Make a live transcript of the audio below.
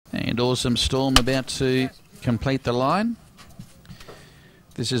Awesome Storm about to complete the line.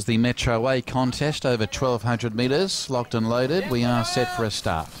 This is the Metro A contest over 1,200 metres. Locked and loaded. We are set for a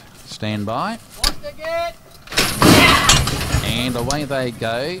start. Stand by. And away they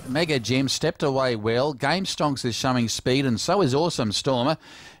go. Mega Gem stepped away well. Game Stonks is showing speed, and so is Awesome Storm.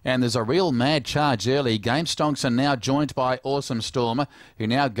 And there's a real mad charge early. Game Stonks are now joined by Awesome Storm, who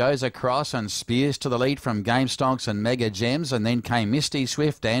now goes across and spears to the lead from Game Stonks and Mega Gems. And then came Misty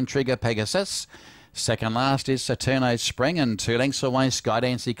Swift and Trigger Pegasus. Second last is Saturno Spring, and 2 lengths away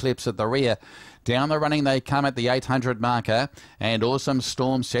Skydance Eclipse at the rear. Down the running they come at the 800 marker, and Awesome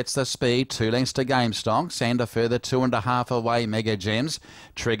Storm sets the speed. 2 lengths to Game Stonks, and a further 2.5 away Mega Gems.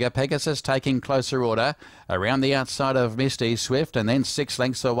 Trigger Pegasus taking closer order around the outside of Misty Swift, and then 6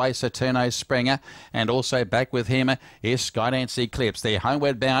 lengths away Saturno Springer, and also back with him is Skydance Eclipse. They're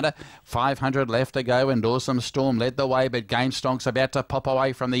homeward bound, 500 left to go, and Awesome Storm led the way, but Game Stonks about to pop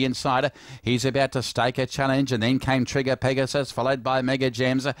away from the inside. He's about to stake a challenge, and then came Trigger Pegasus, followed by Mega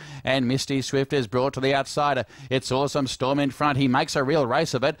Gems, and Misty Swift is brought to the outside. It's Awesome Storm in front. He makes a real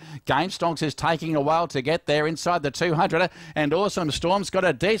race of it. Game Stonks is taking a while to get there inside the 200, and Awesome Storm's got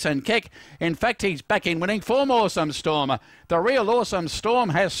a decent kick. In fact, he's back in winning form, Awesome Storm. The real Awesome Storm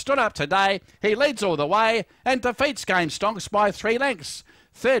has stood up today. He leads all the way and defeats Game Stonks by 3 lengths.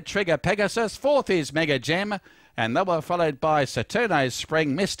 Third, Trigger Pegasus. Fourth is Mega Gem, and they were followed by Saturno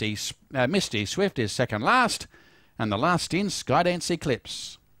Spring. Misty Swift is second last, and the last in Skydance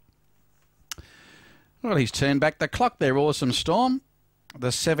Eclipse. Well, he's turned back the clock there, Awesome Storm. The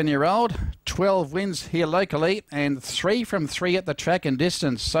 7-year-old, 12 wins here locally and 3 from 3 at the track and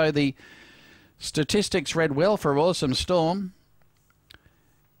distance. So the statistics read well for Awesome Storm.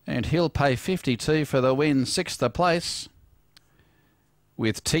 And he'll pay 52 for the win, 6th place.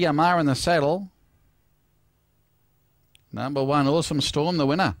 With TMR in the saddle. Number 1, Awesome Storm, the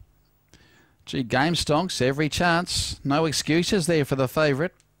winner. Gee, Game Stonks, every chance. No excuses there for the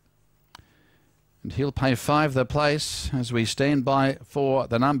favourite. And he'll pay 5 the place as we stand by for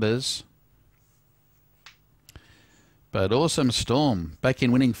the numbers. But Awesome Storm back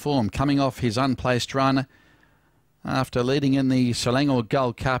in winning form, coming off his unplaced run after leading in the Selangor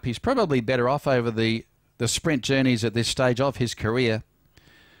Gold Cup. He's probably better off over the sprint journeys at this stage of his career.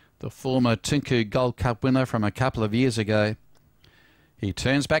 The former Tunku Gold Cup winner from a couple of years ago. He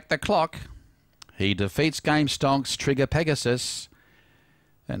turns back the clock. He defeats Game Stonks, Trigger Pegasus,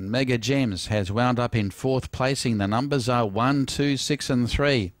 and Mega Gems has wound up in 4th placing. The numbers are 1, 2, 6 and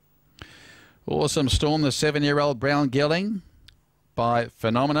 3. Awesome Storm, the 7-year-old brown gelding by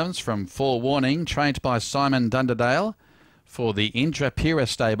Phenomenons from Forewarning, trained by Simon Dunderdale for the Indrapura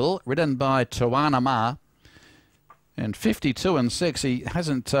stable, ridden by Tawana Ma. And 52 and 6, he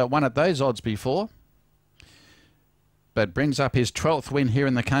hasn't won at those odds before, but brings up his 12th win here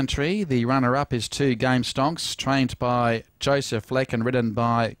in the country. The runner-up is 2 Game Stonks, trained by Joseph Leck and ridden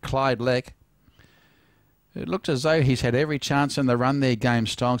by Clyde Leck. It looked as though he's had every chance in the run there, Game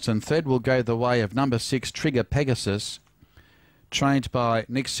Stonks, and third will go the way of number 6, Trigger Pegasus, trained by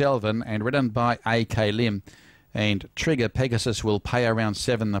Nick Selvin and ridden by A.K. Lim. And Trigger Pegasus will pay around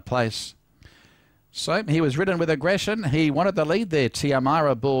 7 the place. So he was ridden with aggression. He wanted the lead there,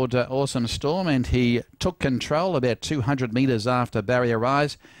 TMR aboard Awesome Storm, and he took control about 200 metres after barrier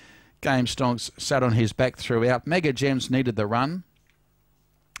rise. Game Stonks sat on his back throughout. Mega Gems needed the run.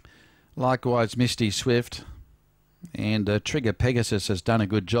 Likewise, Misty Swift. And Trigger Pegasus has done a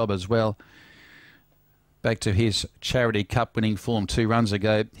good job as well. Back to his Charity Cup winning form 2 runs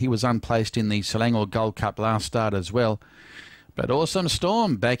ago. He was unplaced in the Selangor Gold Cup last start as well. But Awesome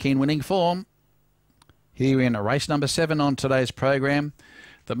Storm back in winning form here in race number 7 on today's program.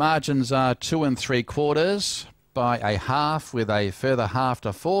 The margins are 2 3/4 by a half, with a further half to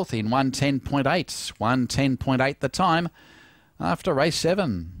 4th in 110.8. 110.8 the time after race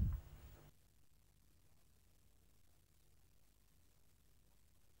 7.